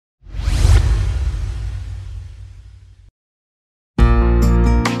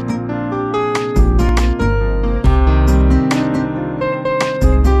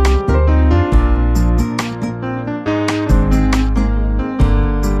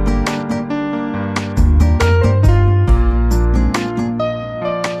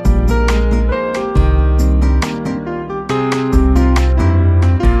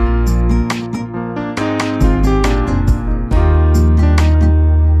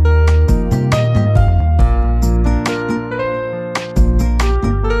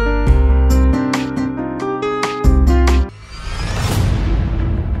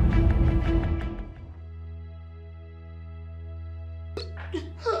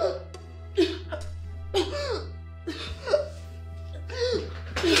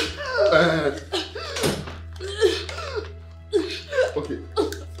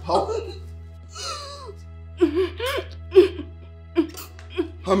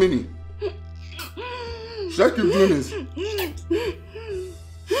many? Should I keep doing this?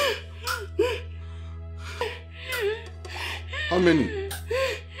 How many?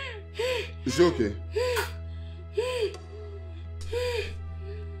 Is it okay?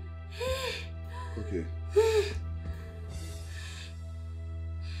 Okay.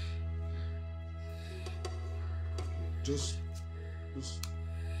 Just.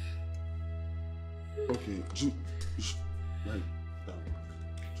 Okay, you lie down.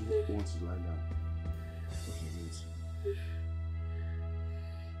 Do you want to lie down? Okay, wait.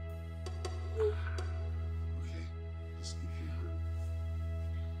 Okay, just give your hand.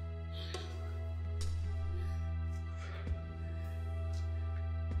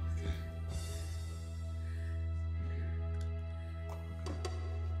 Okay.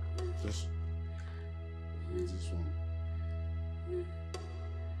 Just hold this one. In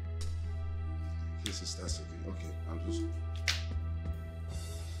case it starts again. Okay, I'm just.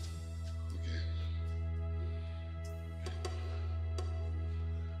 Okay.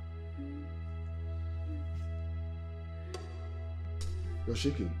 You're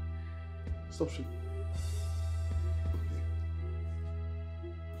shaking. Stop shaking. Okay.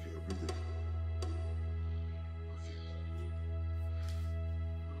 Okay, you're breathing.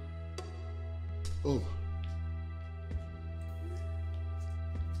 Okay. Oh.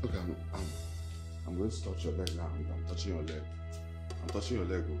 Okay, I'm going to touch your leg now. I'm touching your leg. I'm touching your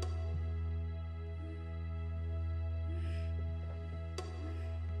leg. Oh.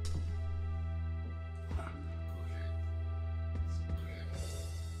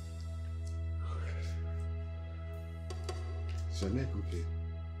 Is your neck okay?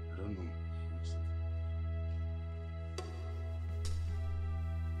 I don't know.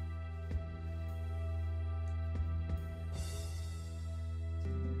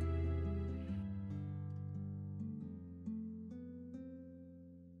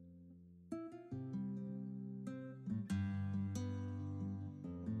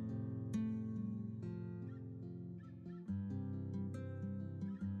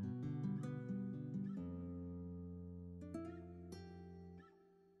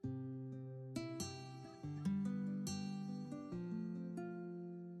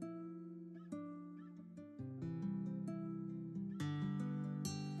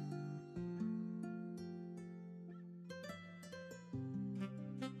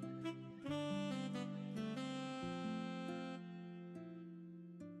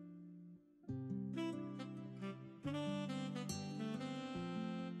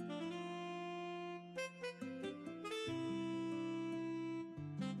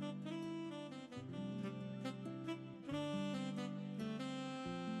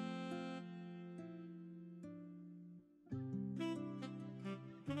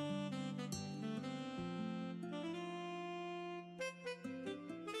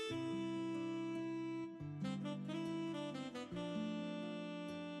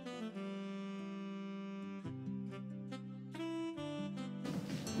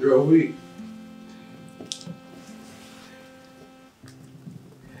 You're awake.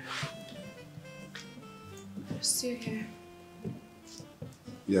 You're still here.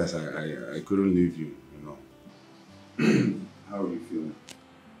 Yes, I couldn't leave you, you know. How are you feeling?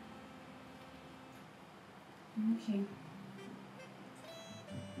 I'm okay.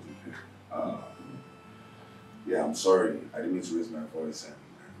 Yeah, I'm sorry. I didn't mean to raise my voice and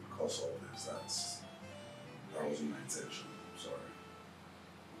cause all this. That wasn't my intention. I'm sorry.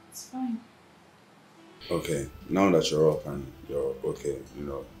 It's fine. Okay, now that you're up and you're okay, you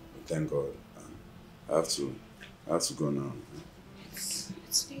know, thank God. I have to go now. It's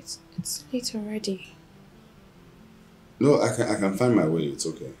late. It's late already. No, I can find my way. It's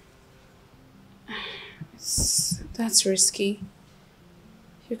okay. That's risky.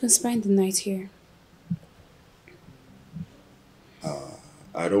 You can spend the night here.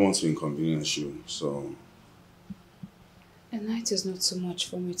 I don't want to inconvenience you, so... A night is not too much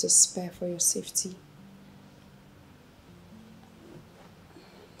for me to spare for your safety.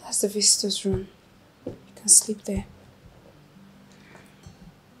 That's the visitor's room. You can sleep there.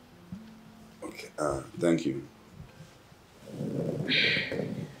 Okay, thank you.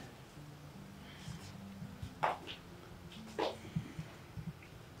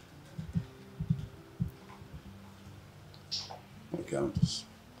 Okay, Countess.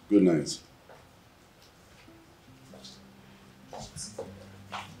 Good night.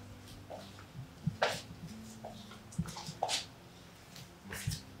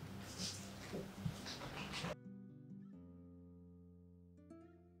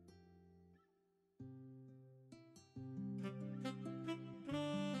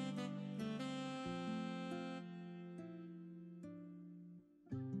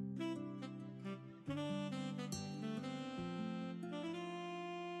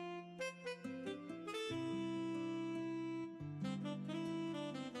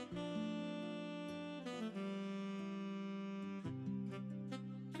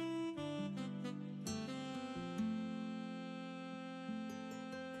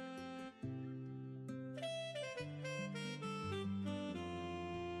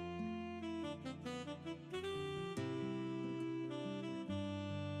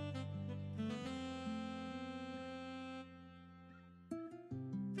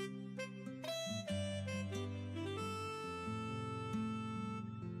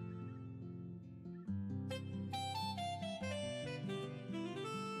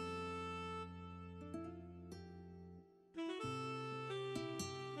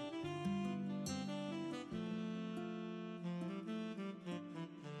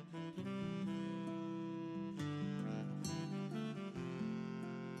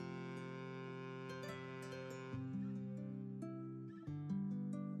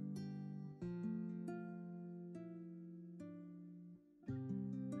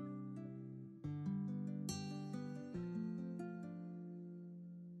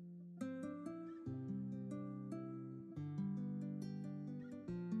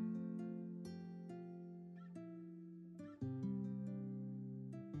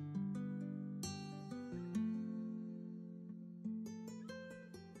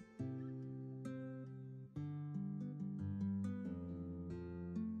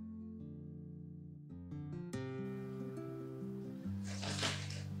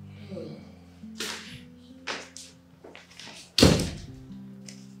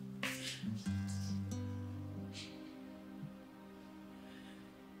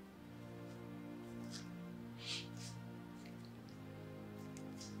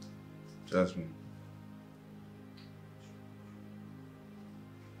 Jasmine.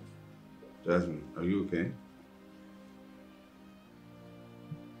 Jasmine, are you okay?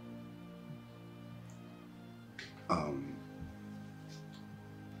 Um,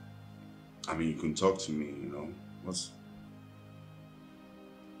 I mean, you can talk to me, you know. What's...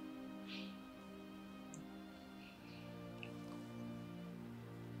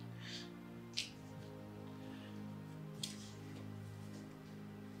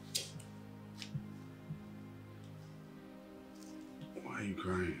 Why are you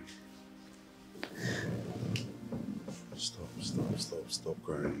crying? Stop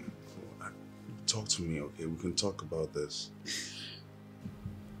crying. Talk to me, okay? We can talk about this.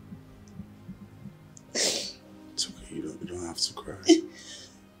 It's okay, you don't have to cry.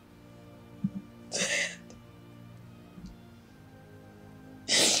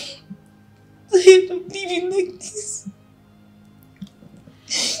 Tired of living like this.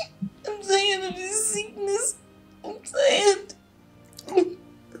 I'm tired of this sickness. I'm tired.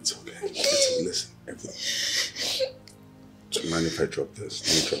 It's okay. Listen, everything. Do you mind if I drop this?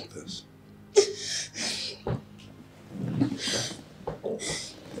 Let me drop this.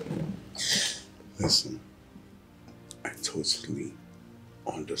 Listen, I totally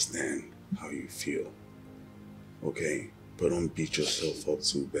understand how you feel, okay? But don't beat yourself up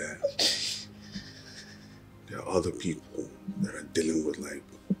too bad. There are other people that are dealing with like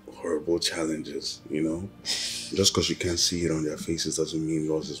horrible challenges, you know? Just because you can't see it on their faces doesn't mean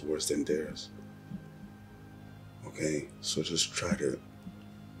yours is worse than theirs. Okay? So just try to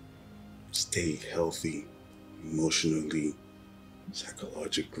stay healthy emotionally,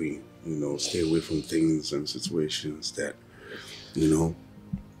 psychologically, you know, stay away from things and situations that, you know,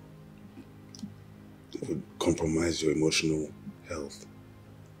 would compromise your emotional health.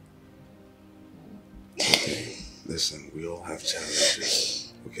 Okay? Listen, we all have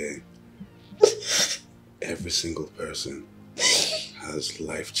challenges, okay? Every single person has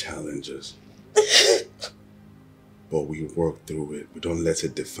life challenges. But we work through it. We don't let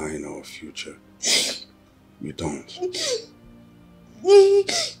it define our future. We don't.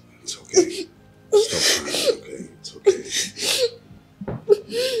 It's okay. Stop crying, okay? It's okay.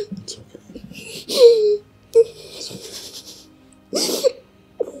 It's okay. It's okay.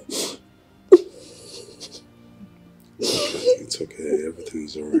 It's okay.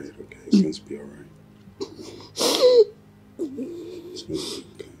 Everything's alright, okay? It's going to be alright. It's going to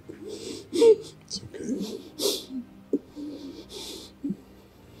be okay. It's okay.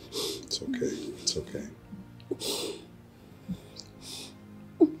 It's okay. It's okay.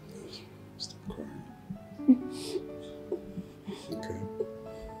 Stop crying. Okay.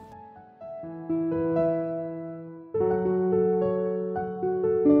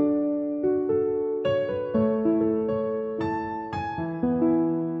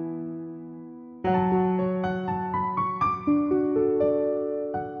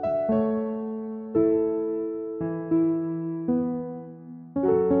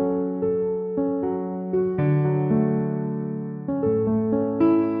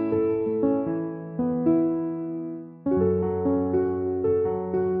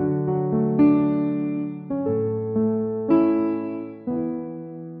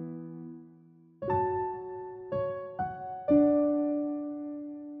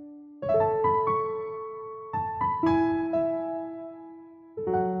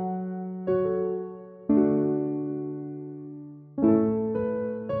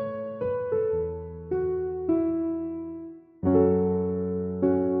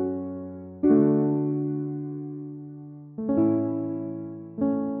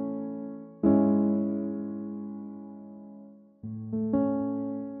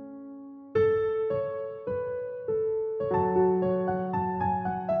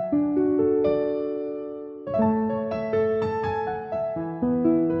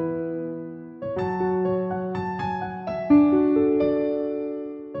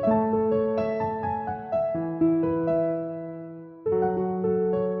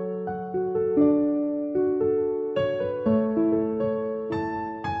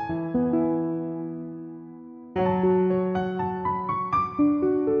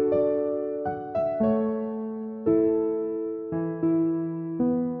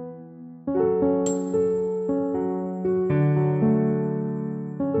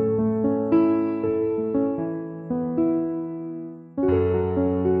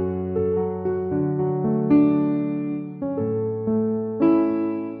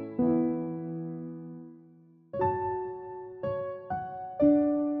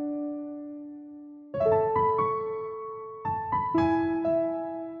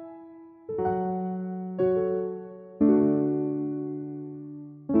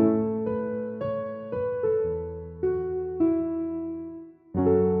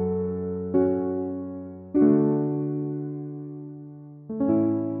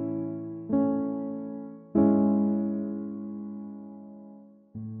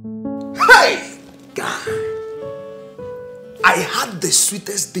 the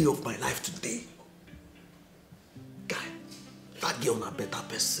sweetest day of my life today. Guy, that girl na better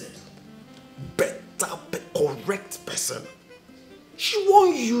person. Correct person. She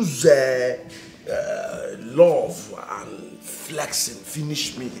won't use love and flexing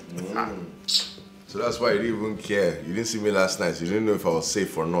finish me. So that's why you didn't even care. You didn't see me last night. So you didn't know if I was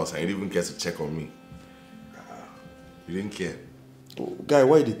safe or not. And you didn't even care to check on me. You didn't care. Oh, guy,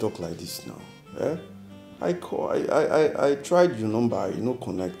 why did you talk like this now? Eh? I tried your number, you know,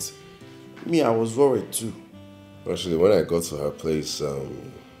 connect. Me, I was worried too. Actually, when I got to her place,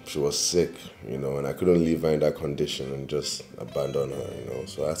 she was sick, you know, and I couldn't leave her in that condition and just abandon her, you know.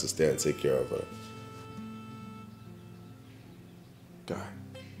 So I had to stay and take care of her. Guy,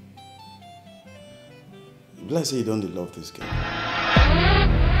 let's say you don't love this girl.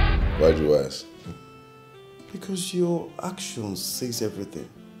 Why'd you ask? Because your actions says everything.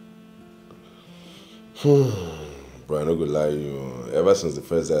 Bro, I'm not gonna lie to you. Ever since the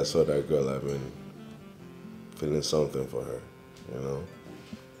first day I saw that girl, I've been feeling something for her, you know?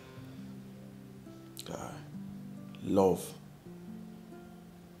 Guy, love.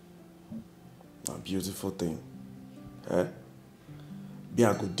 A beautiful thing. Eh? Be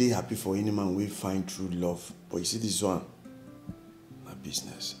a good day happy for any man we find true love. But you see this one, my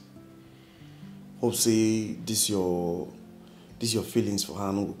business. Hope say this your feelings for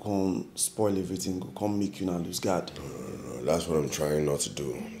her no go come spoil everything, go come make you not lose guard. No, that's what I'm trying not to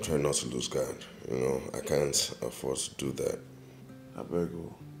do. I'm trying not to lose guard. You know, I can't afford to do that. I better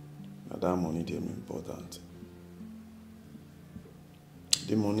go. Now that money them important.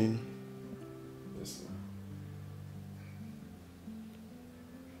 The money. Yes, sir.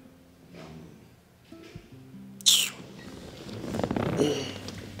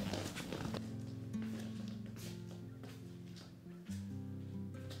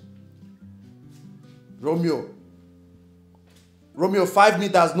 Romeo, 5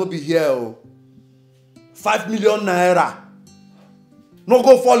 meters no be here. Oh. 5 million naira. No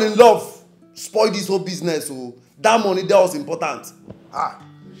go fall in love. Spoil this whole business. Oh. That money there was important. Ah.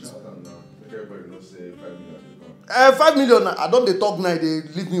 5 million. I don't they talk now. They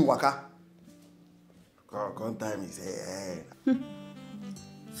leave me waka. Come time is here.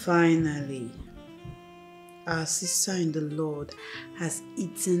 Finally, our sister in the Lord has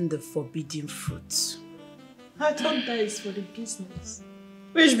eaten the forbidden fruit. I thought that is for the business.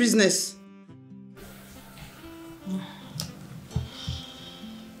 Which business?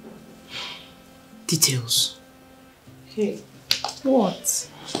 Details. Hey, what?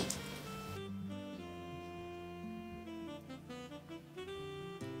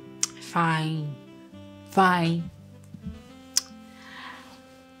 Fine.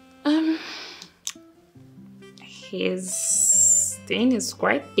 His thing is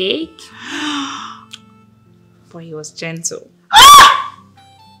quite big, but he was gentle.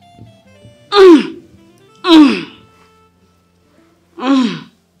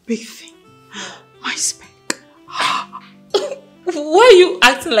 Big thing. My spec. Why are you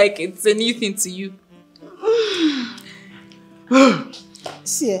acting like it's a new thing to you?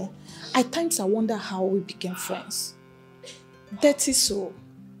 See, at times I wonder how we became friends. Dirty soul.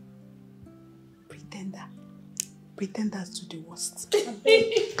 Pretenders do the worst.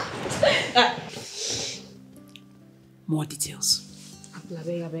 More details. I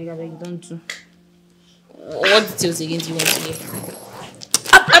beg, don't do. What details again do you want to hear?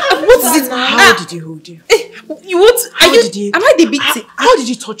 What is it? How did he hold you? You want? Am I the big thing? How did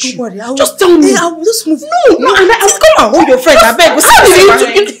he touch you? Worry, just tell me. I will just move. No, I'll come and hold your friend. I beg. How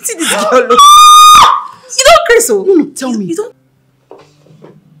did you see this girl? You don't crazy. No, tell me. You don't.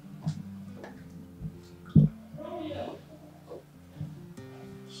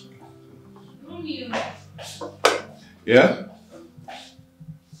 Yeah?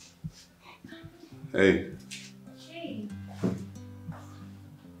 Hey. Hey.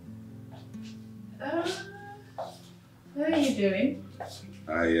 What are you doing?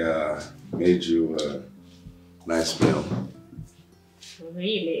 I made you a nice meal.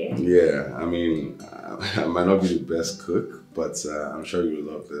 Really? Yeah, I mean, I might not be the best cook, but I'm sure you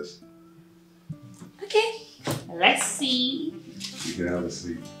will love this. Okay. Let's see. You can have a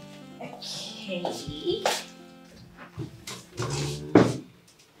seat. Okay.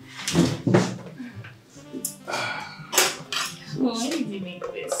 When did you make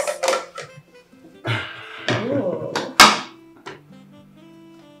this? Oh.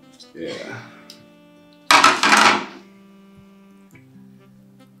 Yeah.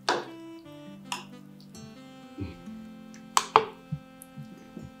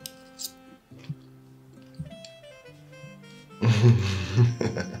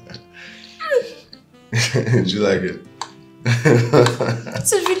 Did you like it?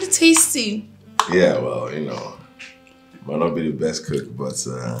 This is really tasty. Yeah, well, you know, might not be the best cook, but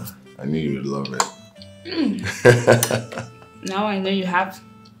I knew you would love it. Now I know you have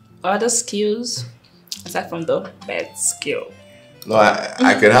other skills aside from the bed skill. No,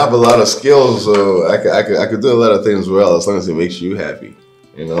 I could have a lot of skills, so I could do a lot of things well as long as it makes you happy,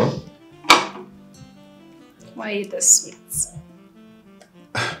 you know? Why are you the sweets?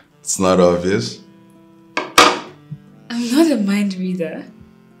 It's not obvious. I'm not a mind reader.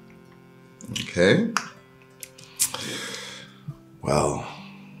 Okay. Well,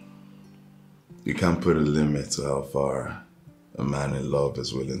 you can't put a limit to how far a man in love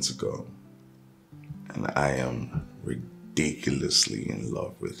is willing to go. And I am ridiculously in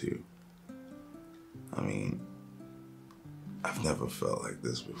love with you. I mean, I've never felt like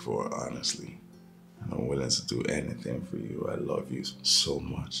this before, honestly. And I'm willing to do anything for you. I love you so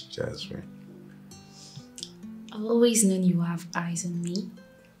much, Jasmine. I've always known you have eyes on me.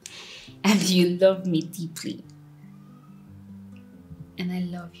 And you love me deeply. And I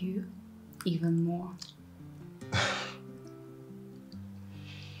love you even more.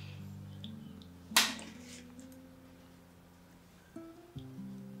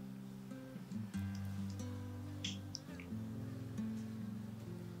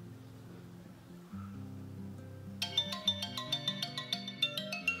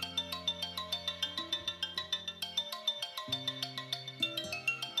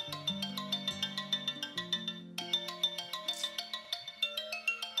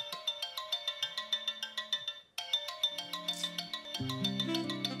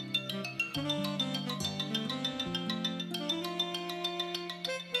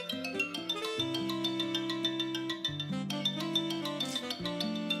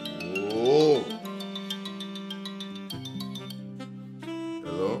 Oh.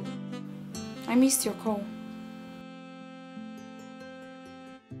 Hello? I missed your call.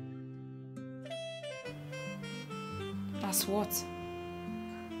 As what?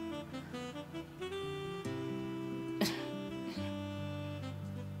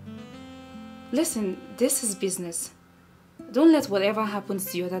 Listen, this is business. Don't let whatever happened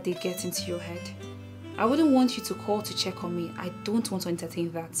the other day get into your head. I wouldn't want you to call to check on me. I don't want to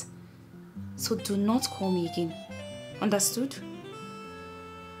entertain that. So do not call me again. Understood?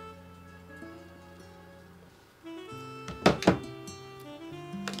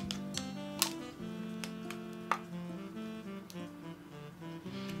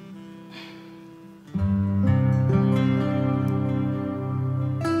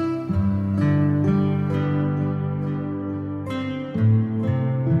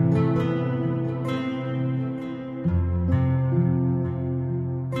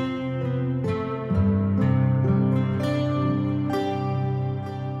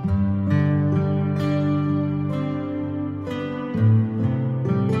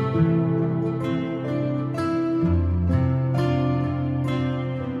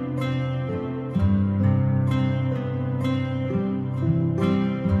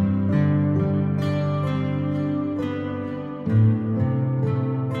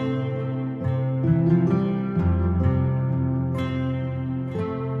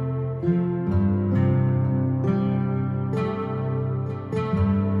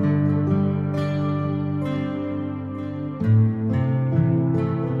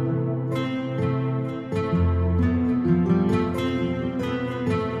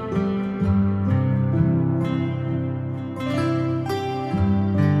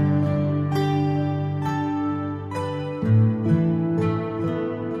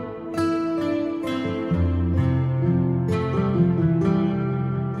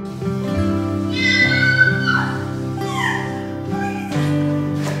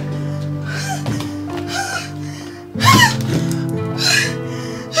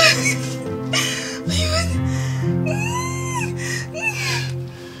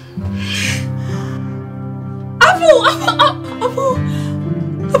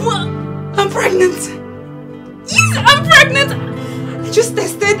 I'm pregnant. Yes, I'm pregnant. I just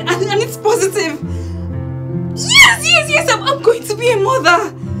tested and it's positive. Yes, I'm going to be a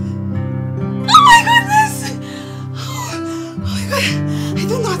mother. Oh my goodness. Oh my God. I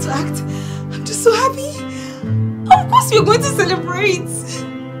don't know how to act. I'm just so happy. Of course we're going to celebrate.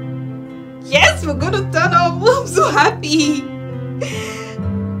 Yes, we're going to turn up. I'm so happy.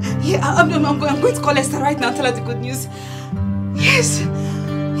 Yeah, I'm going to call Esther right now and tell her the good news. Yes.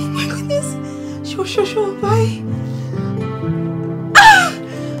 Oh my goodness. Sure. Bye.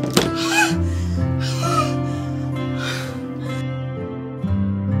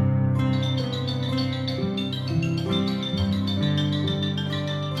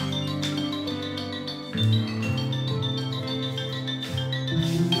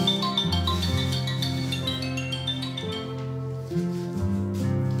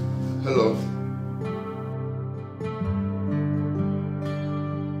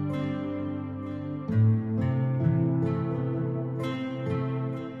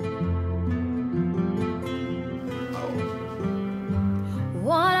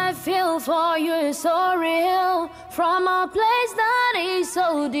 feel for you is so real, from a place that is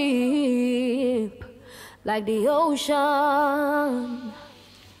so deep, like the ocean,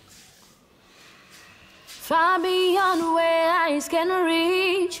 far beyond where eyes can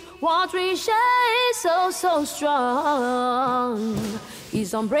reach. What we share is so, so strong,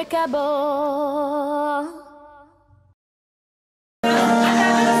 is unbreakable.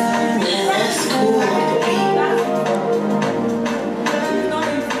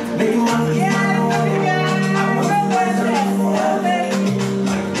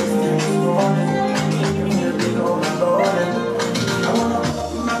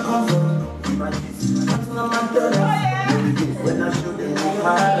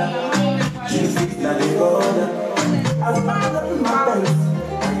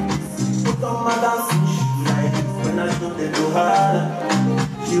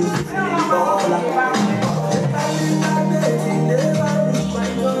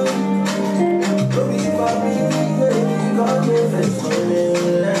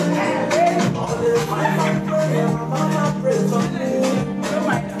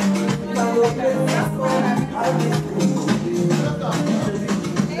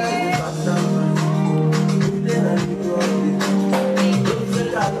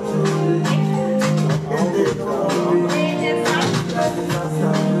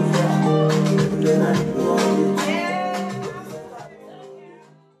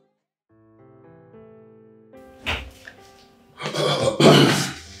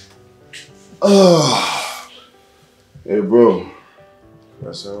 Hey, bro.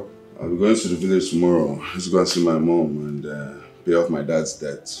 What's up? I'll be going to the village tomorrow. Let's go and see my mom and pay off my dad's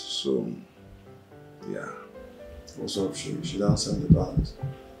debt. So, yeah. What's up? She don't send the balance.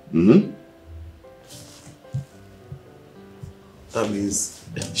 Mm-hmm. That means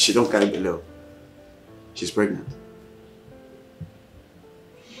she don't carry below. She's pregnant.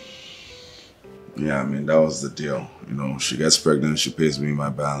 Yeah, I mean, that was the deal. You know, she gets pregnant, she pays me my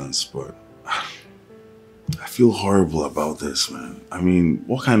balance, but I feel horrible about this, man. I mean,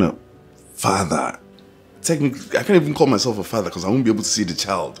 what kind of father? Technically, I can't even call myself a father because I won't be able to see the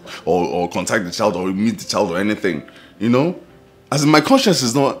child or contact the child or meet the child or anything, you know? As in, my conscience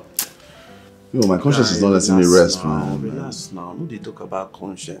is not... Yo, my conscience is not letting me rest, man. Relax now. No, they talk about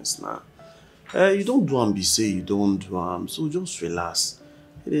conscience now. You don't do am, be say you don't do am. So just relax.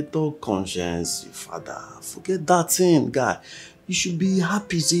 They talk conscience, your father. Forget that thing, guy. You should be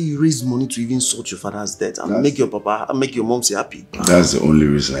happy, say you raise money to even sort your father's debt and make your papa, make your mom say happy. That's the only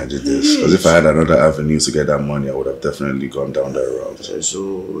reason I did this. Because if I had another avenue to get that money, I would have definitely gone down that route.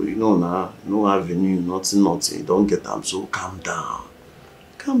 So, you know now, no avenue, nothing. Don't get them, so calm down.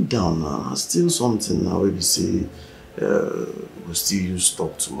 Calm down now. Still something now where we say we'll still use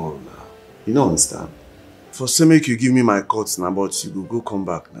talk tomorrow now. You don't understand? For say make you give me my cuts now, but you go come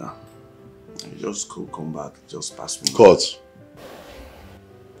back now. You just go come back, just pass me. Cuts?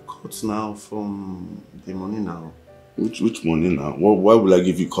 Cuts now from the money now. Which money now? Why will I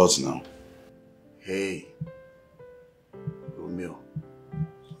give you cuts now? Hey, Romeo.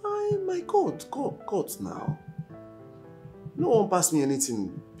 My God, cuts now. No one passed me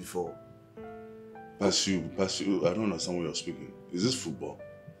anything before. Pass you. I don't understand what you're speaking. Is this football?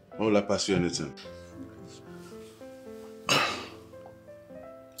 Why will I pass you anything?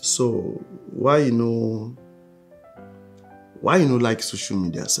 So, why you no like social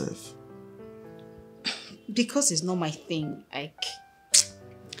media self? Because it's not my thing. Like,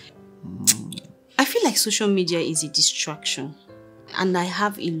 I feel like social media is a distraction. And I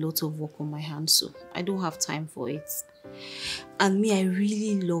have a lot of work on my hands, so I don't have time for it. And me, I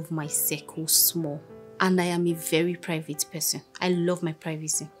really love my circle small. And I am a very private person. I love my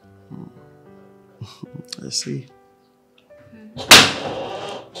privacy. I see.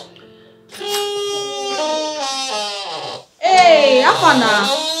 Hey,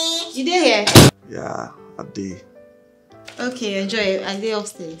 Afana! You dey here? Yeah, I did. Okay, enjoy it. I dey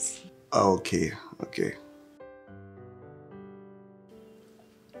upstairs. Okay.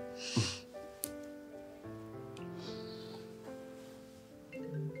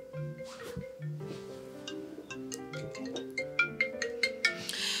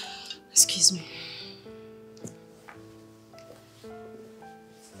 Excuse me.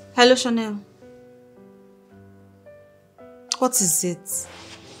 Hello, Chanel. What is it?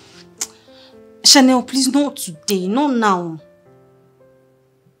 Chanel, please, not today, not now.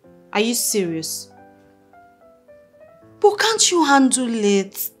 Are you serious? But can't you handle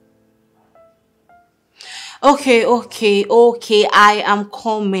it? Okay, I am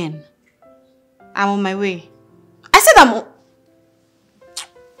coming. I'm on my way. I said I'm on...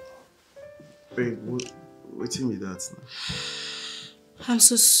 Babe, what's with that now? I'm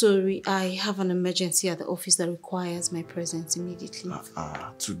so sorry. I have an emergency at the office that requires my presence immediately.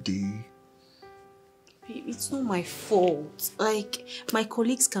 Today? Babe, it's not my fault. Like, my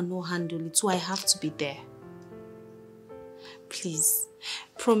colleagues cannot handle it, so I have to be there. Please,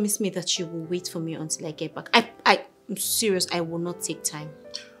 promise me that you will wait for me until I get back. I'm serious, I will not take time.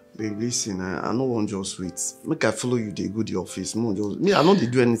 Babe, listen, I don't want just wait. Make I follow you, they go to the office. Me, I don't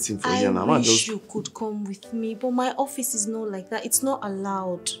do anything for you. I wish you could come with me, but my office is not like that. It's not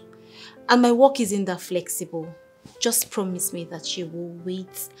allowed. And my work isn't that flexible. Just promise me that you will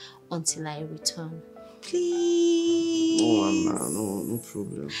wait until I return. Please. No, Anna, no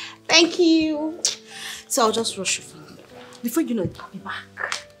problem. Thank you. So I'll just rush you for you. Before you know it, I'll be back.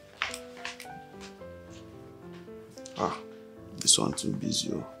 This one too busy.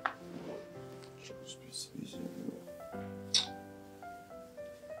 Busy.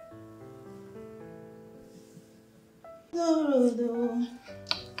 No.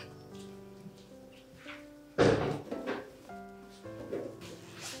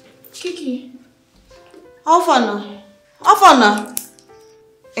 Kiki. How far now?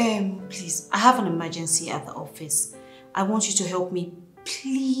 Please, I have an emergency at the office. I want you to help me.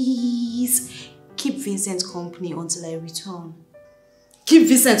 Please keep Vincent's company until I return. Keep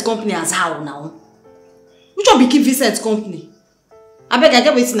Vincent's company as how now? Which one be keep Vincent's company? I beg, I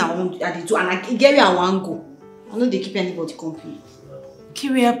get waiting at the two and I get where I want to go. I know they keep anybody company.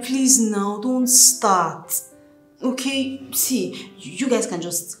 Kyria, please now, don't start. Okay, see, you guys can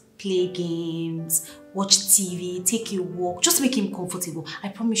just play games, watch TV, take a walk, just make him comfortable. I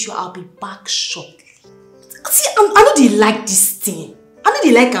promise you I'll be back shortly. See, I know they like this thing. I know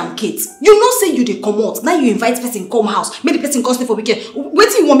they like Kate. You know say you they come out. Now you invite person come house. Make the person come stay for weekend. What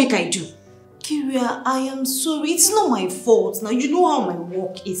do you want me I do? Kyria, I am sorry. It's not my fault. Now you know how my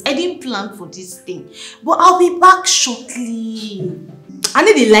work is. I didn't plan for this thing. But I'll be back shortly. I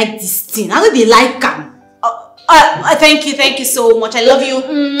know they like this thing. I know they like thank you so much. I love you.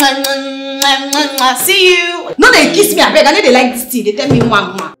 See you. No, they kiss me. I beg. I know they like this thing. They tell me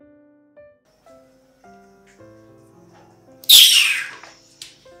mwah.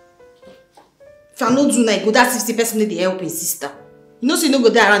 If I not do like go, that's if the person need the help his sister. You know, so you no go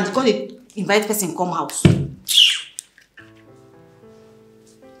there around. You can't invite person come house.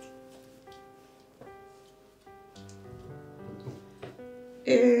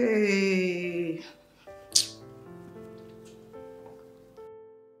 Hey.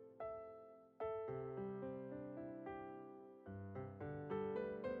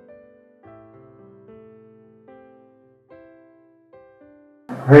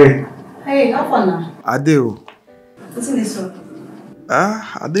 Hey, how far now? Adeo. What's in this one?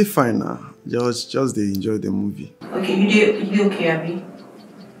 Are they fine now? Just they enjoy the movie. Okay, you okay, Abby?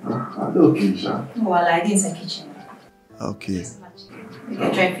 I'm okay, sir. Well, I did inside kitchen. Okay. You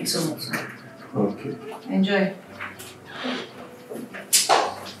can try and fix some more. Okay. Enjoy.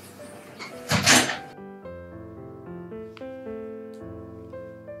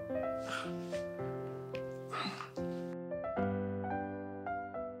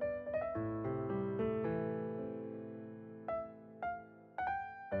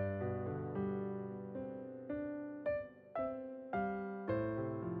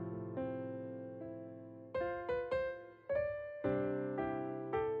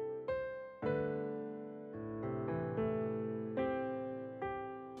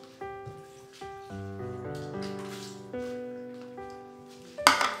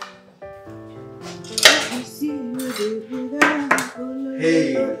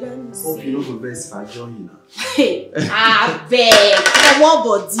 Hey, hope you know the best for joining now. Hey, I beg. Come on,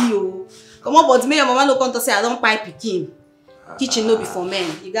 body. Come on, body. Me your mama no come to say I don't buy pikin. Kitchen no be for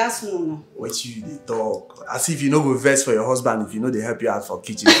men. You guys know no. What you they talk? As if you know go vex for your husband if you know they help you out for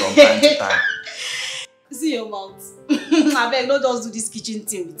kitchen from time to time. See your mouth. I beg, no just do this kitchen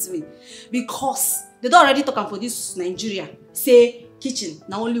thing with me. Because they don't already talk for this Nigeria. Say kitchen,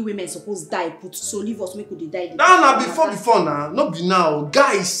 now only women supposed die put, so leave us make they die. Nah, before now. Not be now.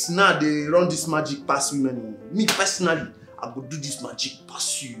 Guys now they run this magic past women. Me personally, I go do this magic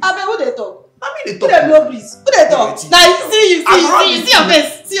past you. I beg, who they talk? I mean they Who talk. they blow breeze? Who they talk? Now you see your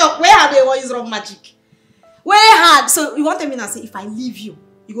face. See your where are they want use run magic? Where hard? So you want me now say if I leave you,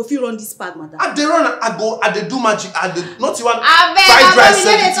 you go feel run this part, madam. I dey run, I dey do magic, not you want fried rice. I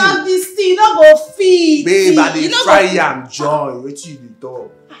beg, they talk this thing, you no go feed. Babe, I dey fry am joy. Wetin you dey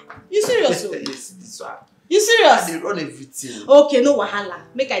talk? You serious? Yes, this one. You serious? I dey run everything. Okay, no wahala.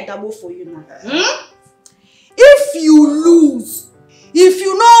 Make I double for you now. If you lose, if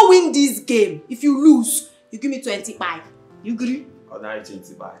you no win this game, if you lose, you give me 20 pie. You agree? Oh, now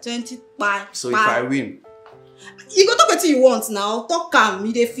 20 pie. 20 pie. So if I win, You go talk what you want now. Talk calm.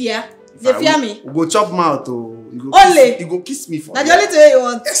 You dey fear. You fear me. We go chop mouth oh. You go kiss me for. That's the only thing you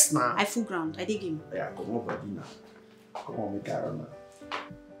want. Yes, now. I full ground. I dig him. Yeah, come on, buddy now. Come on, make her now.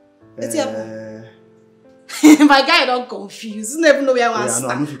 My guy don't confused. You never know where I want to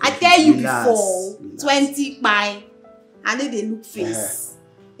start. I tell you before. 20 by. And then they look face.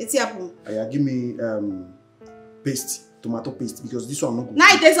 It's happen. Yeah, give me paste, tomato paste, because this one not good.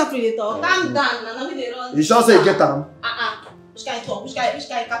 Now it takes up with it all. Calm down. Now we dey run. You shall say get them. Which guy talk? Which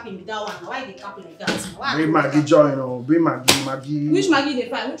guy capping with that one? Why they capping with that? Bring Maggie join, bring Maggie. Which Maggie they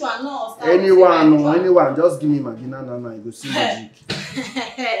find? Which one? No. Anyone. Just give me Maggie. No. You go see magic.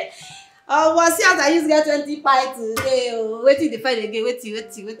 Oh, see as I used to get 20 pie today. Waiting the fight again. Waiting.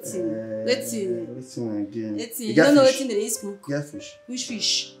 Again. You don't know waiting the cook. Get fish. Which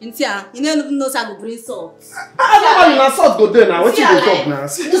fish? You don't even know how to bring salt. I don't know salt go there now. What you talk now?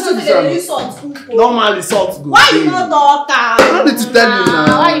 Normally salt go. Why you not talk? I need to tell you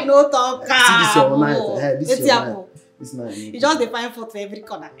now. Why you not talk? See this your night. This your night. This night. You just define fault for every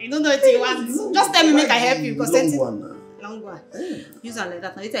corner. You don't know what you want. Just tell me, make I help you. Because long one. Use it like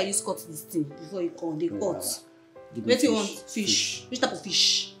that. Now later I use cut this thing before you cut. They cut. What you want? Fish. Which type of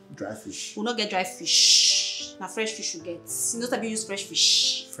fish? Dry fish. We'll not get dry fish. Now fresh fish you get. You know that you use fresh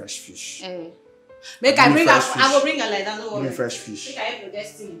fish. Fresh fish. Make I bring her. I will bring her like that. No worry. Give me fresh fish. Make I help your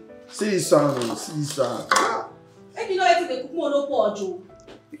destiny. See this one. See this one. Make you know if they cook more no pour Joe.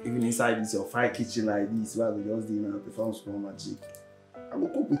 Even inside this your fire kitchen like this, where we just doing perform small magic. I go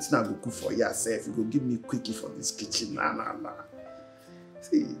cook with I go cook for yourself. You go give me quickie for this kitchen. Nah.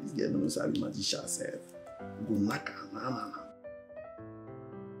 See, this girl knows how to magician self. Go knock her. Nah.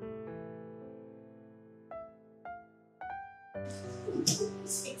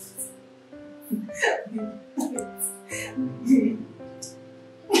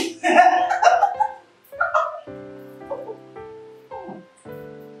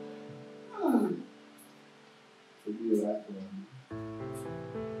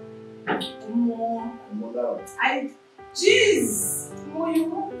 Jeez! What you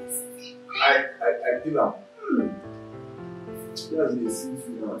want? I feel am. Yes, they see you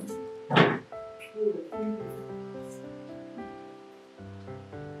now.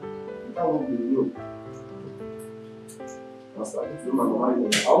 I won't be real. Master, if you man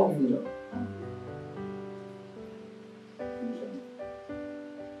mind, I won't be now.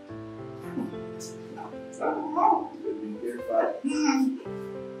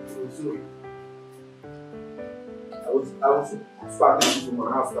 I was starting to my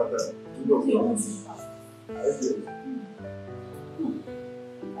house that what are you doing? What's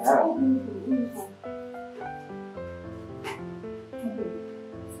happening, man?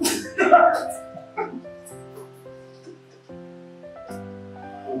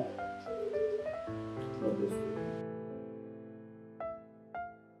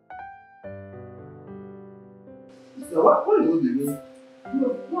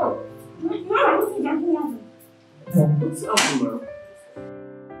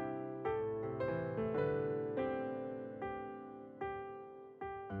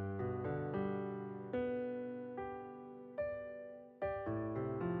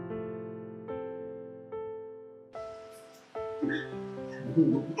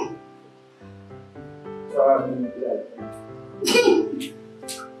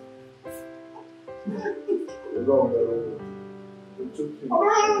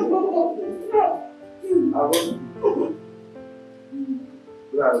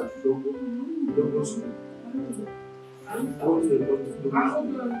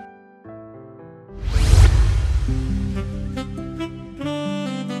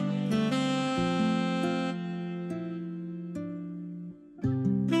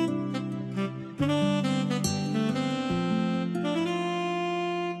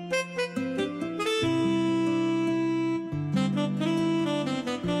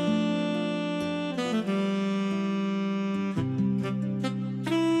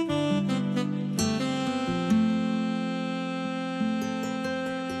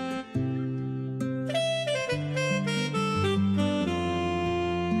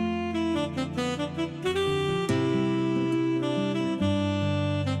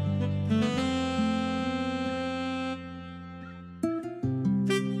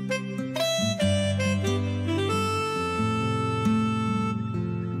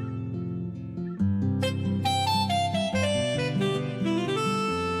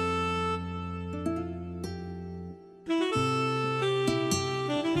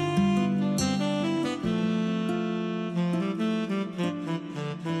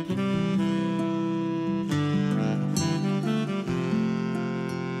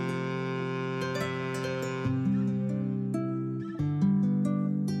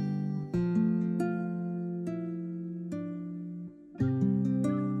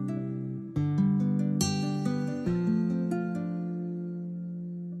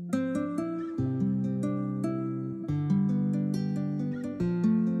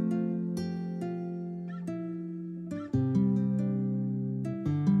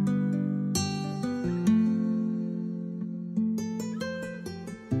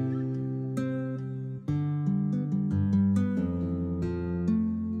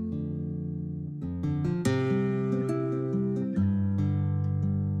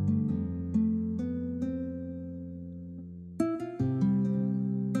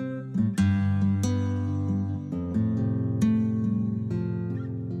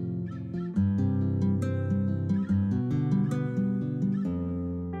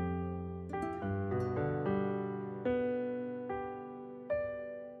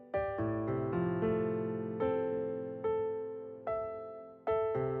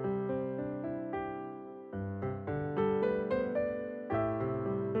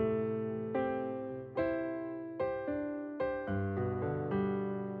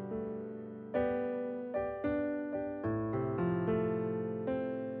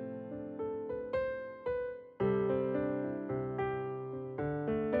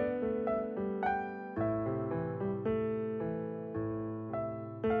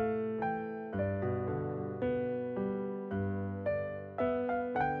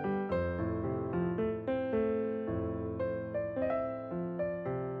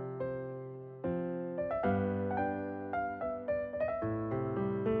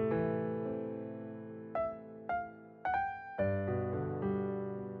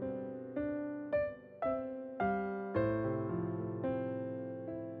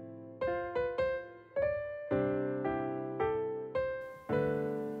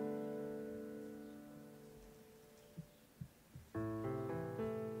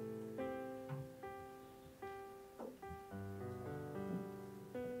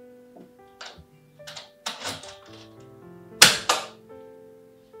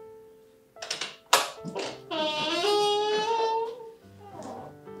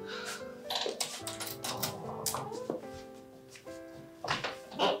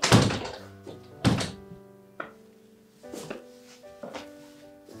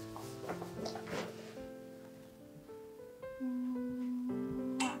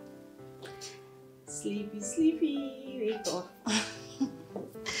 Sleepy. Wake up.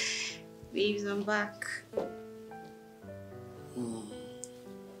 Babes, I'm back.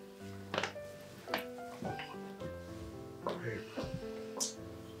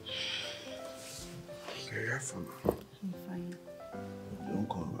 I'm fine. Don't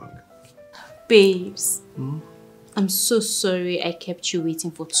come back. Babes, I'm so sorry I kept you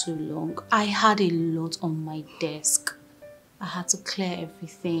waiting for too long. I had a lot on my desk. I had to clear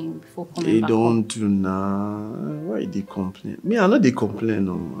everything before coming back home. Don't do now. Why they complain? Me, I know they complain.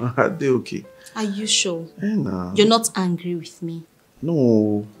 No, they okay. Are you sure? Nah. You're not angry with me?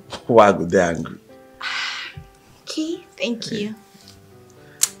 No. Why go they angry? Okay, thank you.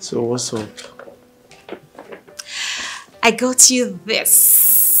 So what's up? I got you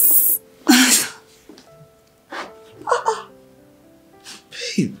this.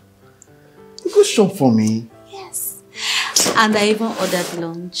 Babe, you go shop for me. Yes. And I even ordered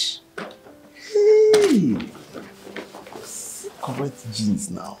lunch. Hey. Correct jeans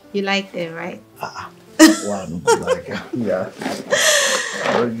now. You like them, right? Wow, I don't like it. Yeah.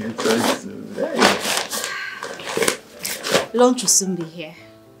 Lunch will soon be here.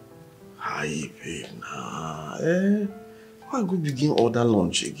 Hi, babe. Nah. Why go begin order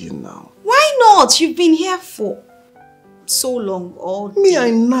lunch again now? Why not? You've been here for so long, all day. Me,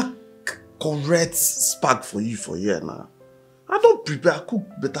 I knock correct spark for you for here now. I don't prepare, I cook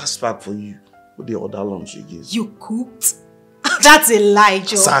better spark for you. What the order lunch again? You cooked? That's a lie,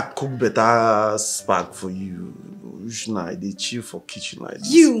 Joe. So I cook better spark for you. Usually, they chill for kitchen like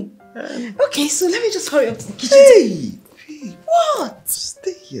this. You? Okay, so let me just hurry up to the kitchen. Hey! Babe, what?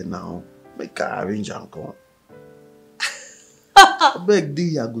 Stay here now. Make I arrange and come. I beg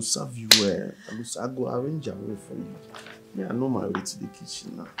thee, I go serve you well. I go arrange and wait for you. Yeah, I know my way to the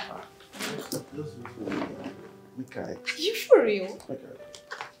kitchen now. Just wait for me. Make I. Are you for real?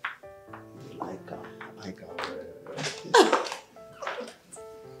 Like her.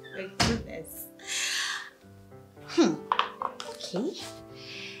 My goodness. Okay.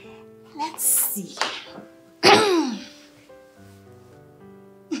 Let's see.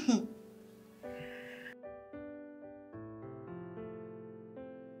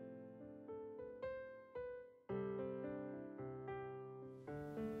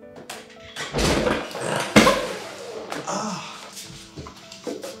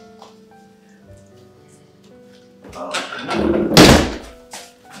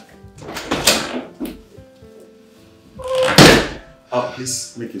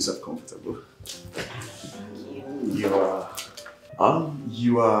 Please make yourself comfortable.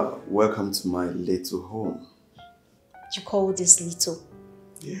 You are welcome to my little home. You call this little?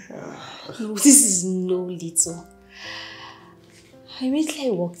 Yeah. No, this is no little. Immediately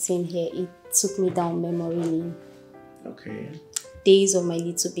I walked in here, it took me down memory lane. Okay. Days of my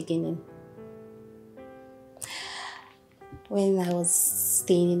little beginning. When I was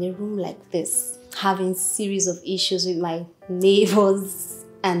staying in a room like this, having series of issues with my neighbors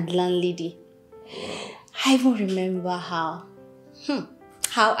and landlady. I even remember how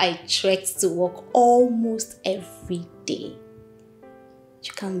I trekked to work almost every day.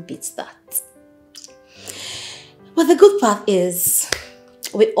 You can't beat that. But the good part is,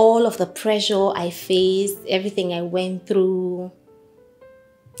 with all of the pressure I faced, everything I went through,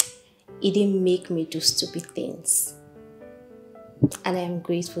 it didn't make me do stupid things. And I am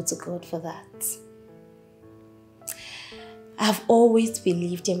grateful to God for that. I've always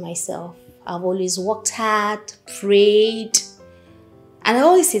believed in myself. I've always worked hard, prayed. And I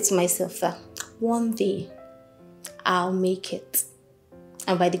always say to myself that one day I'll make it.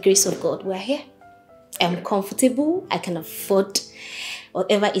 And by the grace of God, we're here. I'm comfortable. I can afford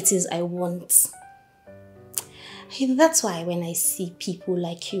whatever it is I want. That's why when I see people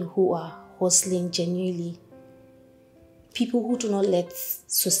like you who are hustling genuinely, people who do not let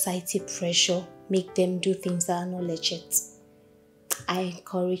society pressure make them do things that are not legit, I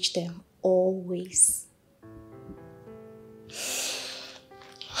encourage them always.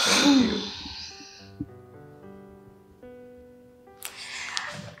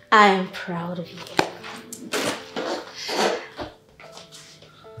 I am proud of you.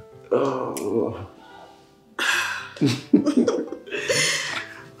 Oh.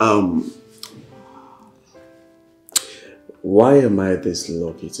 Why am I this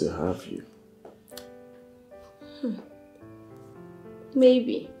lucky to have you?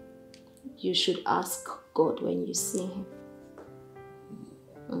 Maybe you should ask God when you see him.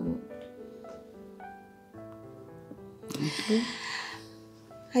 Okay.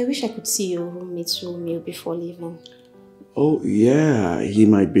 I wish I could see your roommate Romeo before leaving. Oh yeah, he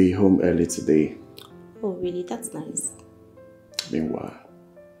might be home early today. Oh really? That's nice. Meanwhile,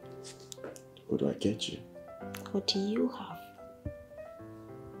 What do I get you? What do you have?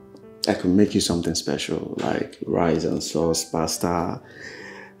 I could make you something special, like rice and sauce, pasta,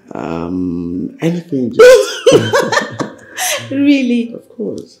 anything. Really? Of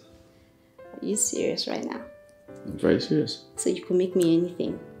course. Are you serious right now? I'm very serious. So you can make me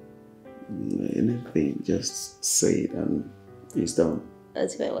anything? Anything, just say it and it's done.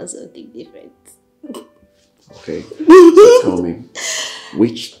 As if I want something different. Okay. So tell me,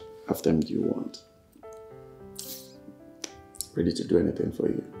 which of them do you want? Ready to do anything for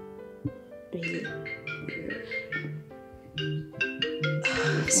you. Really? Yeah.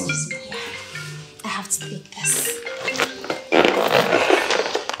 Excuse me. I have to take this.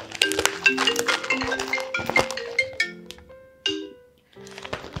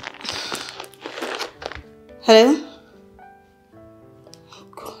 Hello? Oh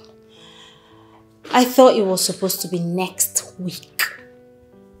God. I thought it was supposed to be next week.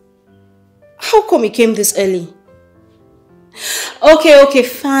 How come it came this early? Okay,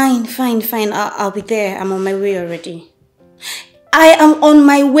 fine. I'll be there. I'm on my way already. I am on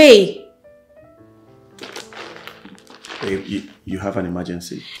my way. Babe, you have an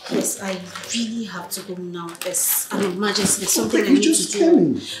emergency? Yes, I really have to go now. There's an emergency. There's something I you need just to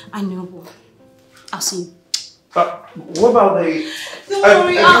came. do. I know, but I'll see you. What about the... Don't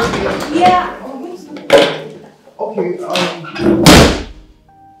worry, yeah. Okay,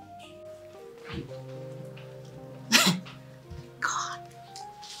 God,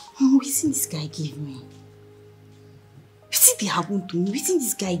 what is this guy give me? What did happen to me? What did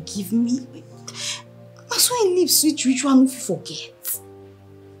this guy give me? That's why I live sweet ritual if you forget.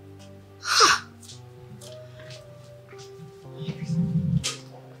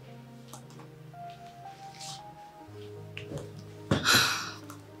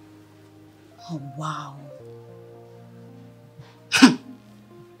 Oh, wow.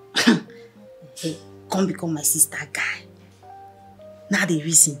 Hey, come become my sister guy. Now the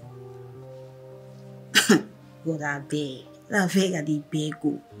reason. God, I beg. I beg.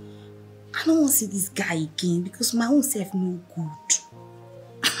 Go. I don't want to see this guy again because my own self no good.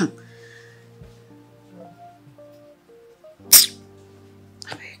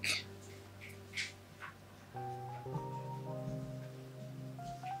 I beg.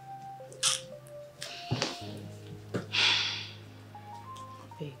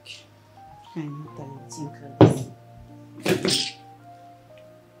 I'm not going to think like this.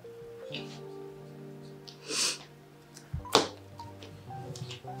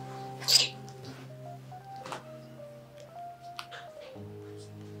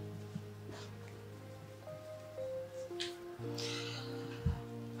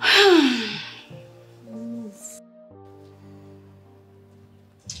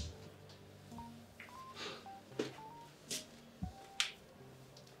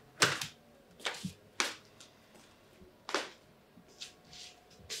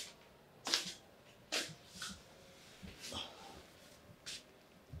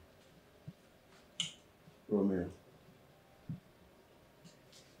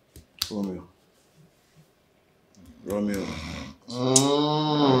 Romeo.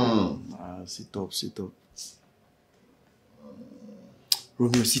 Sit up.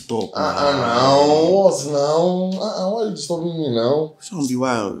 Romeo, sit up. Now, what now? Why are you disturbing me now? Some be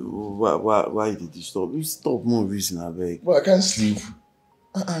why did you disturb? You stop more reason, I beg. But I can't sleep.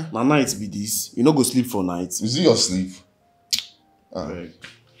 My night be this. You no go sleep for night. Is it your sleep? Beg.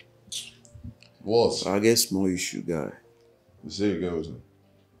 What? I get small issue, guy. You say you get what?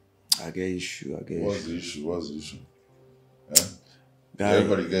 I get issue. What's the issue? Yeah? Guy,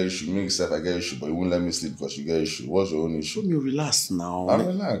 Everybody get issue. Me except I get issue, but you won't let me sleep because you get issue. What's your own issue? Romeo, relax now. I'm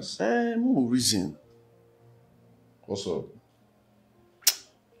relaxed. More reason. What's up?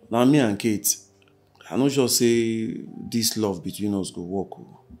 Now me and Kate, I not sure say this love between us go work.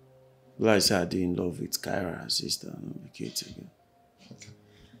 Like I said, I did in love with Kyra, her sister, and Kate again. Okay.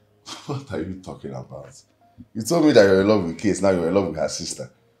 What are you talking about? You told me that you're in love with Kate, now you're in love with her sister.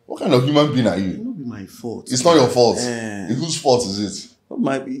 What kind of human being are you? It not be my fault. It's not your fault. Whose fault is it?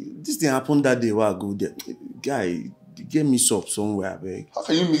 This thing happened that day while I go there. Guy, get mixed up somewhere, I beg. How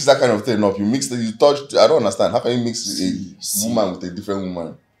can you mix that kind of thing up? You touched, I don't understand. How can you mix a woman with a different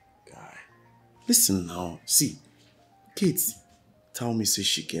woman? Guy, listen now. See, Kate tell me say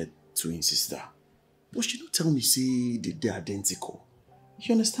she get twin sister. But she don't tell me say they're identical.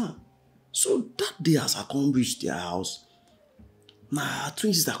 You understand? So that day as I come reach their house, her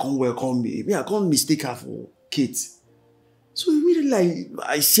twin sister come welcome me. I can't mistake her for Kate. So immediately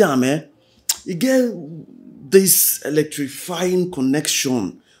I see her, man. You get this electrifying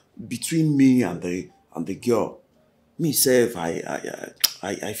connection between me and the girl. Me self, I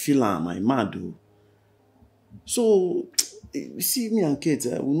I feel I'm mad though. So, you see, me and Kate,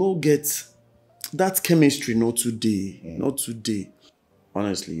 we no get that chemistry not today. Not today.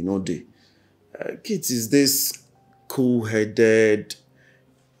 Honestly, no day. Kate is this cool-headed,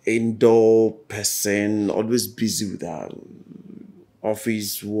 indoor person, always busy with her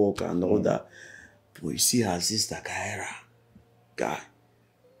office work and all that. But you see her sister Kaira, guy,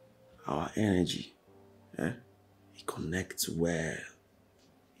 our energy, he connects well.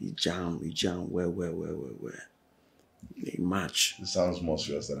 He jam well. They match. It sounds more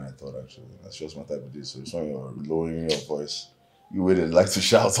serious than I thought, actually. That's just my type of deal. So it's when you're lowering your voice. You would like to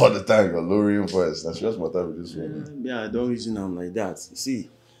shout all the time, you're lowering your voice. That's just my type of deal. Yeah, I don't reason I'm like that. See,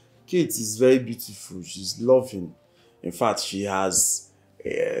 Kate is very beautiful. She's loving. In fact, she has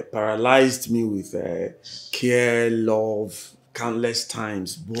paralyzed me with care, love, countless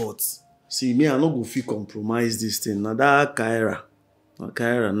times. But see, me, I no go feel compromise this thing. Now that Kaira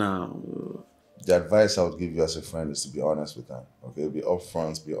now. The advice I would give you as a friend is to be honest with her. Okay, be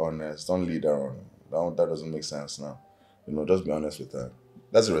upfront, be honest. Don't lead her on. That doesn't make sense now. You know, just be honest with her.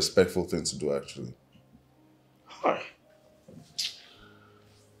 That's a respectful thing to do, actually. Hi.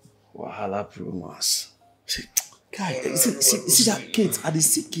 Wahala promise. See, guy, see that Kate? I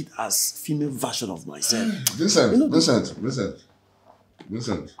see Kate as female version of myself. Vincent. Listen.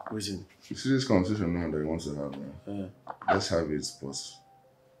 You see this conversation now that you want to have now? Let's have it, but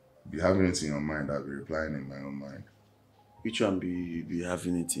be having it in your mind, I'll be replying in my own mind. Which one be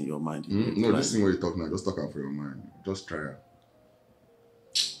having it in your mind? No, this thing where you talk now, just talk out for your mind. Just try it.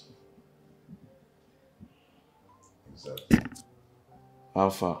 Exactly.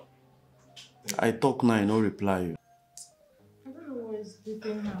 Alpha. I talk now, I no reply you. I don't know what is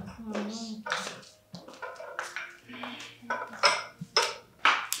sleeping now.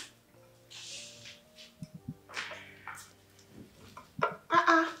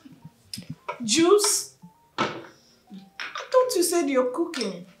 Juice? I thought you said you're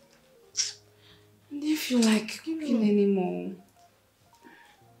cooking. I didn't feel like cooking anymore.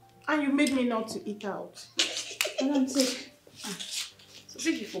 And you made me not to eat out. And I'm sick. So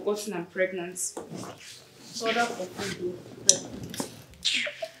if you've forgotten I'm pregnant. So order for food.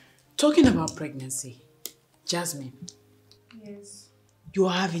 Talking about pregnancy, Jasmine. Yes. You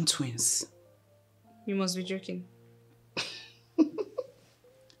are having twins. You must be joking.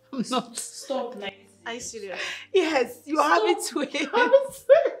 I'm not. Stop, are you serious? Yes, you are having twins. Are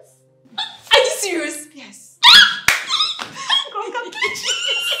you serious? Yes.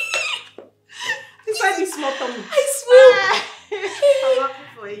 Inside this small tummy. I swear. I'm happy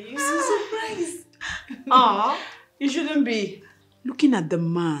for you. I'm so surprised. Aw, you shouldn't be looking at the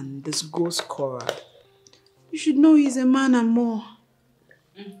man, this ghost Cora. You should know he's a man and more.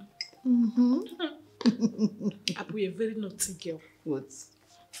 Abu, you're a very naughty girl. What?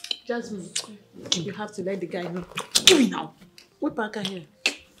 Jasmine, you have to let the guy know. Give me now. Whip back here.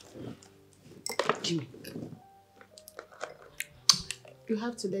 Give me. You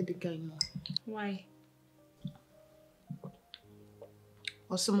have to let the guy know. Why?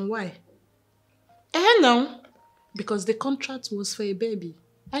 Awesome, why? No. Because the contract was for a baby.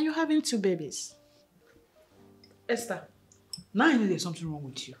 And you're having 2 babies. Esther, now I know there's something wrong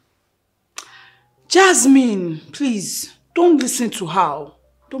with you. Jasmine, please, don't listen to her.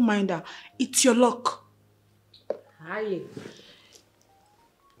 Don't mind her. It's your luck. Hi.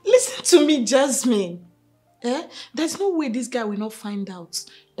 Listen to me, Jasmine. There's no way this guy will not find out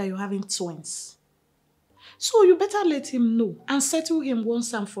that you're having twins. So you better let him know and settle him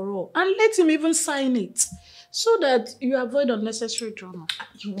once and for all. And let him even sign it. So that you avoid unnecessary drama.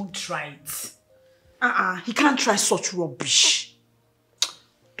 You won't try it. He can't try such rubbish.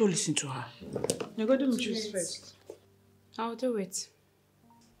 Don't listen to her. You're going to choose first. I'll do it.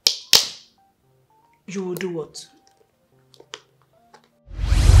 You will do what?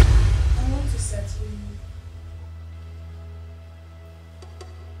 I want to settle you.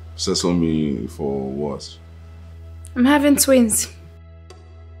 Settle me for what? I'm having twins.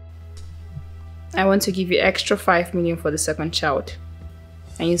 I want to give you extra 5 million for the second child.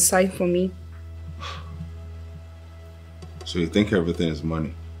 And you sign for me. So you think everything is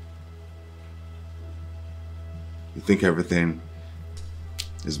money? You think everything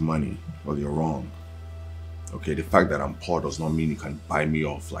is money? Well, you're wrong. Okay, the fact that I'm poor does not mean you can buy me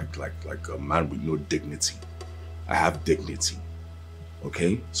off like a man with no dignity. I have dignity.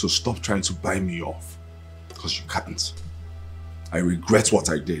 Okay? So stop trying to buy me off. Because you can't. I regret what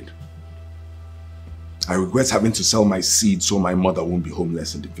I did. I regret having to sell my seed so my mother won't be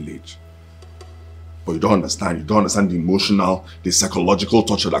homeless in the village. But you don't understand. You don't understand the emotional, the psychological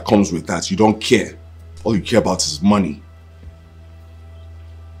torture that comes with that. You don't care. All you care about is money.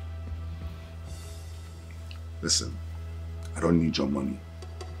 Listen, I don't need your money.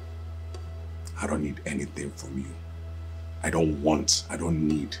 I don't need anything from you. I don't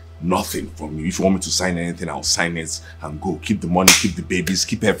need nothing from you. If you want me to sign anything, I'll sign it and go. Keep the money, keep the babies,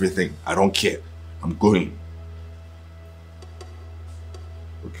 keep everything. I don't care. I'm going.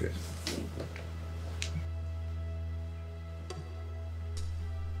 Okay.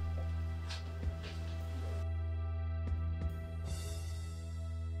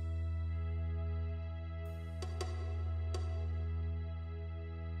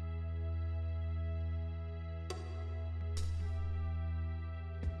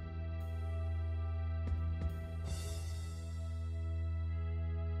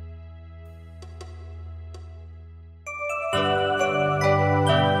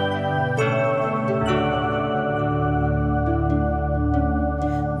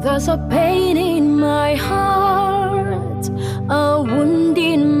 There's a pain in my heart, a wound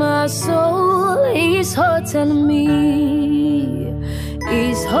in my soul. It's hurting me,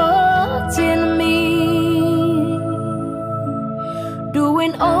 it's hurting me.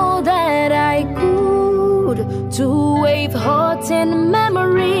 Doing all that I could to wave hurting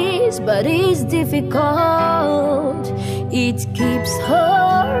memories, but it's difficult, it keeps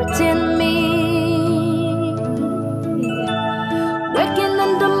hurting me. Waking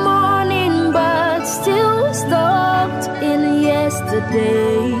in the morning, but still stuck in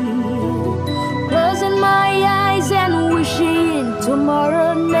yesterday. Closing my eyes and wishing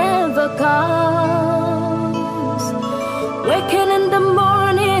tomorrow never comes. Waking in the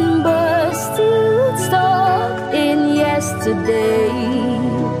morning, but still stuck in yesterday.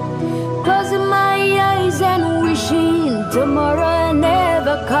 Closing my eyes and wishing tomorrow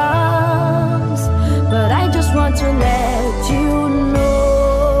never comes. But I just want to let you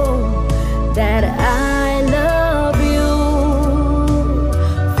know that I love you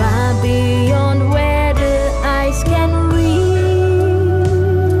far beyond where the eyes can reach.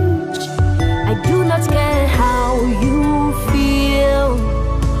 I do not care how you feel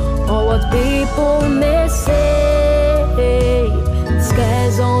or what people may say. The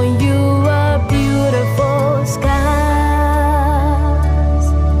skies on you are beautiful skies,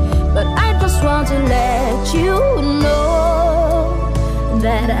 but I just want to let you know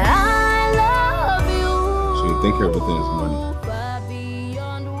that I love you. So you think everything is money?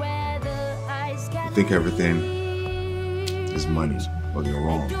 You think everything is money, but you're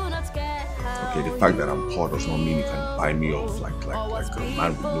wrong. Okay, the fact that I'm poor does not mean you can buy me off like a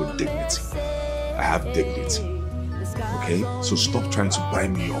man with no dignity. I have dignity. Okay? So stop trying to buy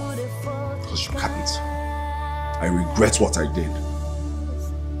me off, because you can't. I regret what I did.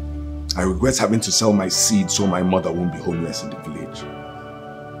 I regret having to sell my seed so my mother won't be homeless in the village.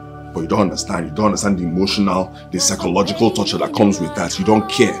 But you don't understand. You don't understand the emotional, the psychological torture that comes with that. You don't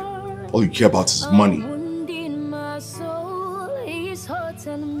care. All you care about is money.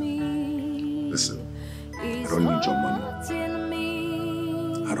 Listen, I don't need your money.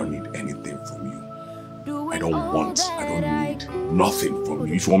 I don't need anything from you. I don't need nothing from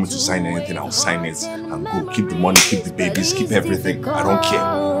you. If you want me to sign anything, I'll sign it and go. Keep the money, keep the babies, keep everything. I don't care.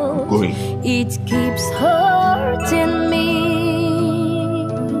 I'm going. It keeps hurting me.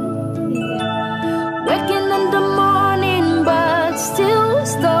 Waking in the morning, but still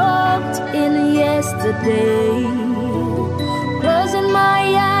stuck in yesterday. Closing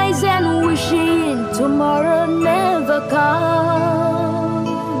my eyes and wishing tomorrow never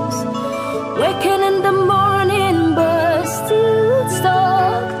comes. Waking in the morning, but still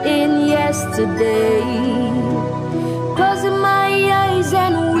stuck in yesterday. Closing my eyes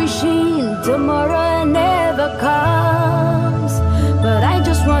and wishing tomorrow never comes. But I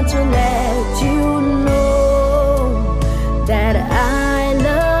just want to let you know that I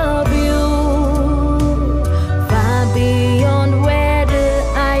love you far beyond where the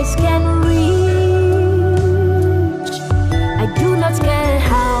eyes can reach. I do not care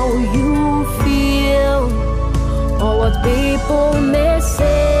how you feel or what people may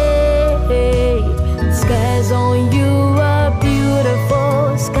say. The skies on you are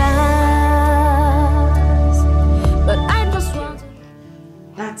beautiful skies, but I just want to...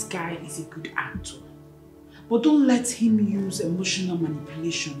 That guy is a good actor, but don't let him use emotional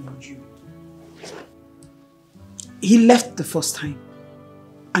manipulation on you. He left the first time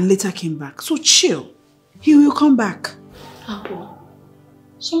and later came back, so chill. He will come back. Apple,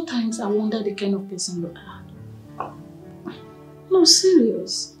 sometimes I wonder the kind of person you are. No,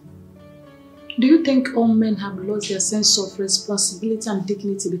 serious. Do you think all men have lost their sense of responsibility and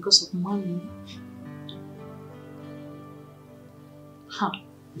dignity because of money? Huh.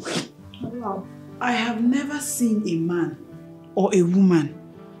 Wow. I have never seen a man or a woman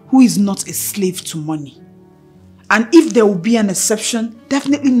who is not a slave to money. And if there will be an exception,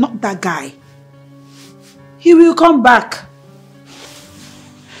 definitely not that guy. He will come back.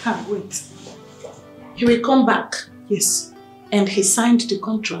 Wait. He will come back. Yes. And he signed the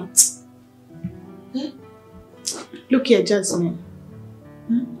contract. Look here, Jasmine.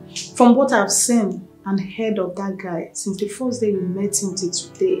 From what I've seen and heard of that guy, since the first day you met him till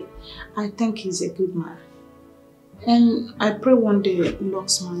today, I think he's a good man. And I pray one day luck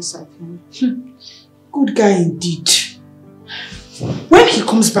smiles at him. Good guy indeed. When he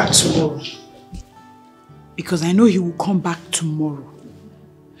comes back tomorrow, because I know he will come back tomorrow,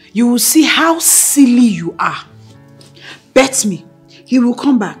 you will see how silly you are. Bet me, he will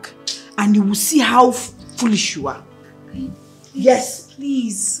come back and you will see how foolish you are. Yes.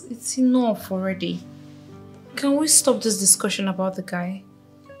 Please, it's enough already. Can we stop this discussion about the guy?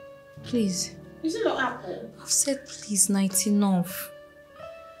 Please. Is it not Apple? I've said please, now it's enough.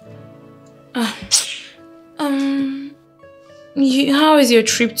 How is your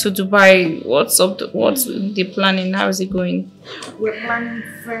trip to Dubai? What's the planning? How is it going? We're planning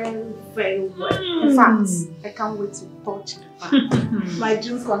very, very well. In fact, I can't wait to touch my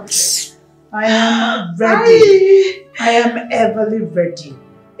dream country. I am ready. I am everly ready.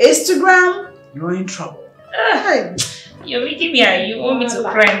 Instagram, you're in trouble. You're making me, you want me to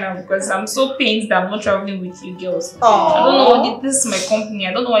cry now because I'm so pained that I'm not traveling with you girls. I don't know, this is my company.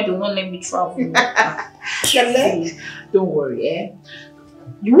 I don't know why they will not let me travel. Don't worry,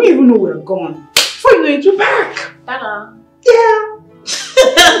 You won't even know we're gone. Before you know it, you're back. Ta-da. Yeah.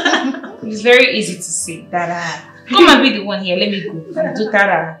 It's very easy to say. Ta-da. Come and be the one here. Let me go and do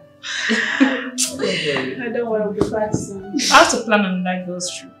ta-da. Don't worry. I don't want to be back soon. I have to plan on that girl's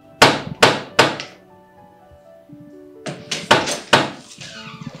trip.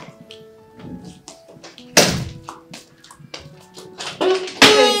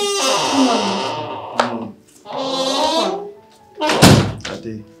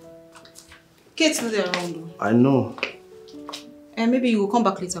 Kate's not there around. I know. And maybe you will come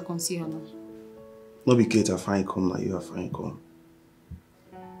back later, come see her now. No be Kate, I find come now, you are fine come.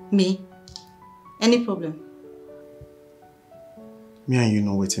 Me? Any problem? Me and you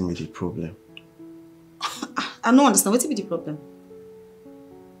know what's me the problem. I don't understand. What's be the problem?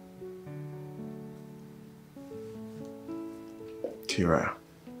 Kira,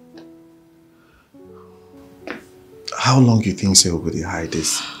 how long you think so will they hide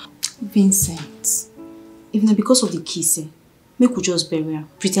this? Vincent, if not because of the kiss, make we just bury her.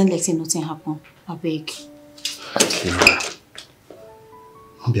 Pretend like say nothing happened. I beg. Kira,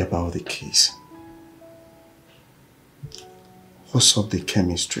 don't be about the kiss. What's up the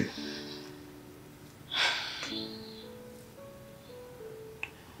chemistry?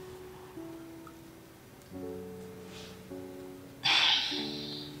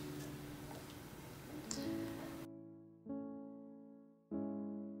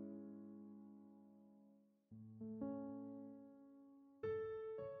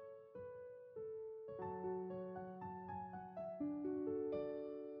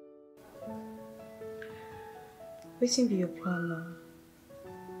 Waiting be your plan now.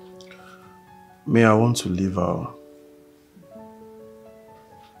 May I want to leave her?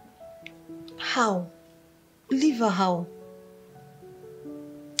 How? Leave her how?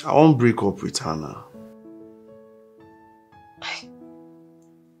 I won't break up with her now.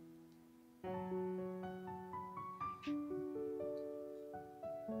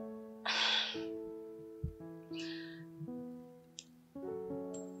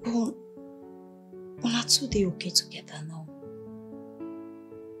 They okay together now.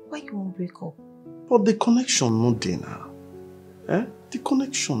 Why you won't break up? But the connection not there now. The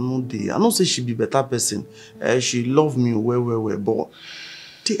connection not there. I know say she be better person. She love me well, but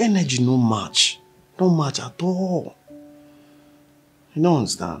the energy no match. Don't match at all. You don't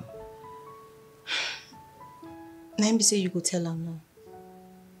understand? Now say you go tell her now.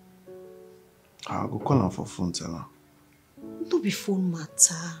 I'll go call her for phone, tell her. Don't be phone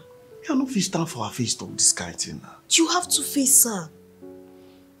matter. I no fit stand for her face talk this kind of thing now. You have to face her.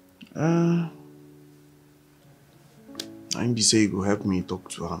 I be say you go help me talk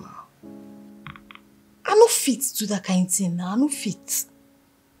to her now. I no fit to that kind of thing now. I no fit.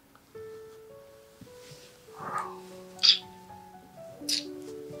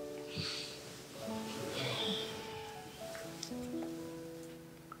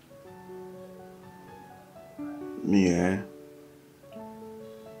 Me,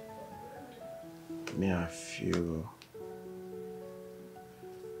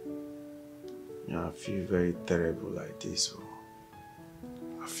 I feel very terrible like this.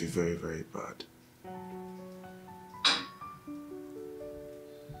 I feel very, very bad.